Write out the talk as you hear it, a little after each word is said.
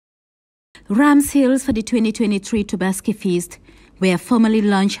Rams Hills for the 2023 Tobaski Feast were formally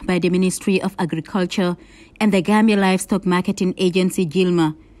launched by the Ministry of Agriculture and the Gambia Livestock Marketing Agency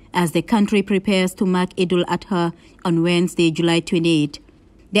GILMA as the country prepares to mark Idul Adha on Wednesday, July 28.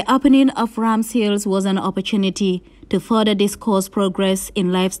 The opening of Rams Hills was an opportunity to further discuss progress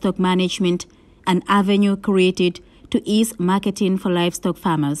in livestock management, an avenue created to ease marketing for livestock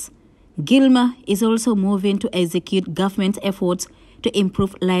farmers. GILMA is also moving to execute government efforts to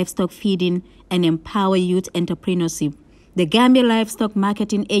improve livestock feeding and empower youth entrepreneurship. The Gambia Livestock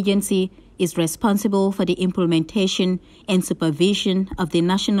Marketing Agency is responsible for the implementation and supervision of the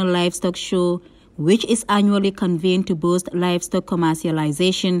National Livestock Show, which is annually convened to boost livestock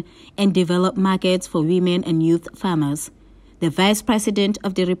commercialization and develop markets for women and youth farmers. The Vice President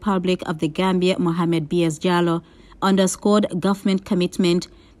of the Republic of the Gambia, Muhammed BS Jallow, underscored government commitment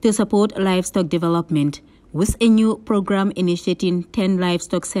to support livestock development, with a new program initiating 10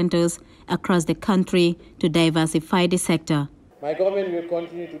 livestock centers across the country to diversify the sector. My government will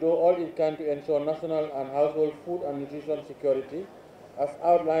continue to do all it can to ensure national and household food and nutrition security as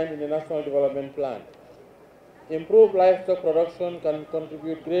outlined in the National Development Plan. Improved livestock production can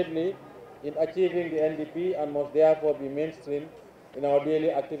contribute greatly in achieving the NDP and must therefore be mainstream in our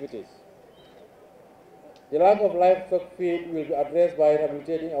daily activities. The lack of livestock feed will be addressed by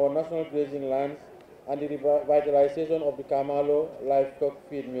rehabilitating our national grazing lands and the revitalization of the Kamalo livestock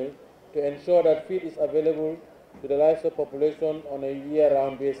feed mill to ensure that feed is available to the livestock population on a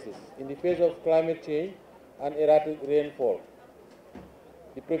year-round basis in the face of climate change and erratic rainfall.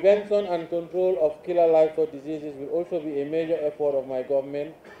 The prevention and control of killer livestock diseases will also be a major effort of my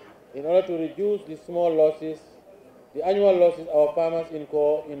government in order to reduce the the annual losses our farmers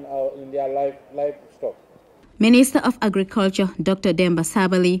incur in their livestock. Minister of Agriculture Dr. Demba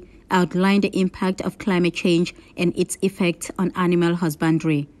Sabali outlined the impact of climate change and its effects on animal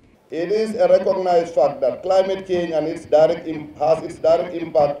husbandry. It is a recognized fact that climate change and has its direct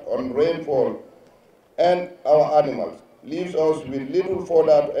impact on rainfall and our animals, leaves us with little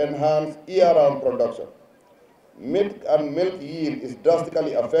fodder to enhance year-round production. Meat and milk yield is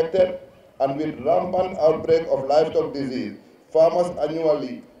drastically affected, and with rampant outbreak of livestock disease, farmers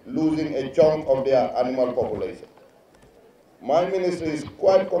annually losing a chunk of their animal population. My ministry is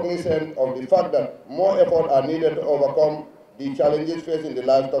quite cognizant of the fact that more efforts are needed to overcome the challenges facing the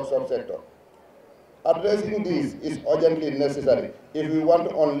livestock subsector. Addressing this is urgently necessary if we want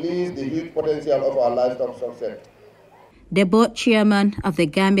to unleash the huge potential of our livestock subsector. The board chairman of the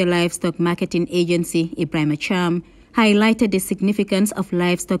Gambia Livestock Marketing Agency, Ibrahim Acham, highlighted the significance of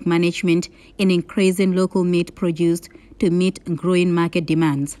livestock management in increasing local meat produced to meet growing market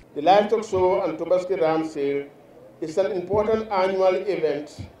demands. The Livestock Show and Tobaski Ram Sale is an important annual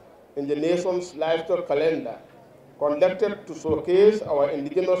event in the nation's livestock calendar, conducted to showcase our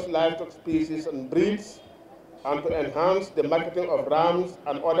indigenous livestock species and breeds and to enhance the marketing of rams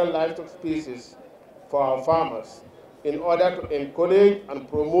and other livestock species for our farmers in order to encourage and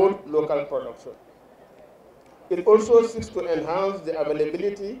promote local production. It also seeks to enhance the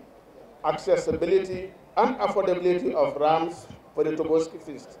availability, accessibility, and affordability of rams for the Tobaski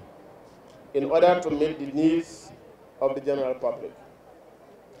feast in order to meet the needs of the general public.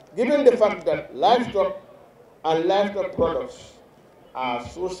 Given the fact that livestock and livestock products are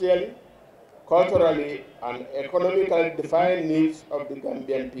socially, culturally, and economically defined needs of the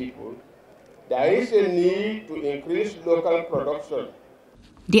Gambian people, there is a need to increase local production.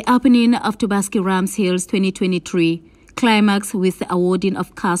 The opening of Tobaski Rams Hills 2023 climaxed with the awarding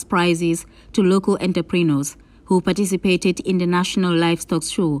of cash prizes to local entrepreneurs who participated in the National Livestock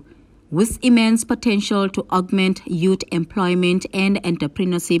Show. With immense potential to augment youth employment and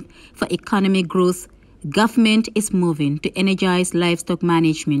entrepreneurship for economic growth, government is moving to energize livestock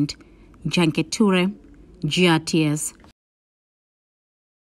management. Jankey Touray, GRTS.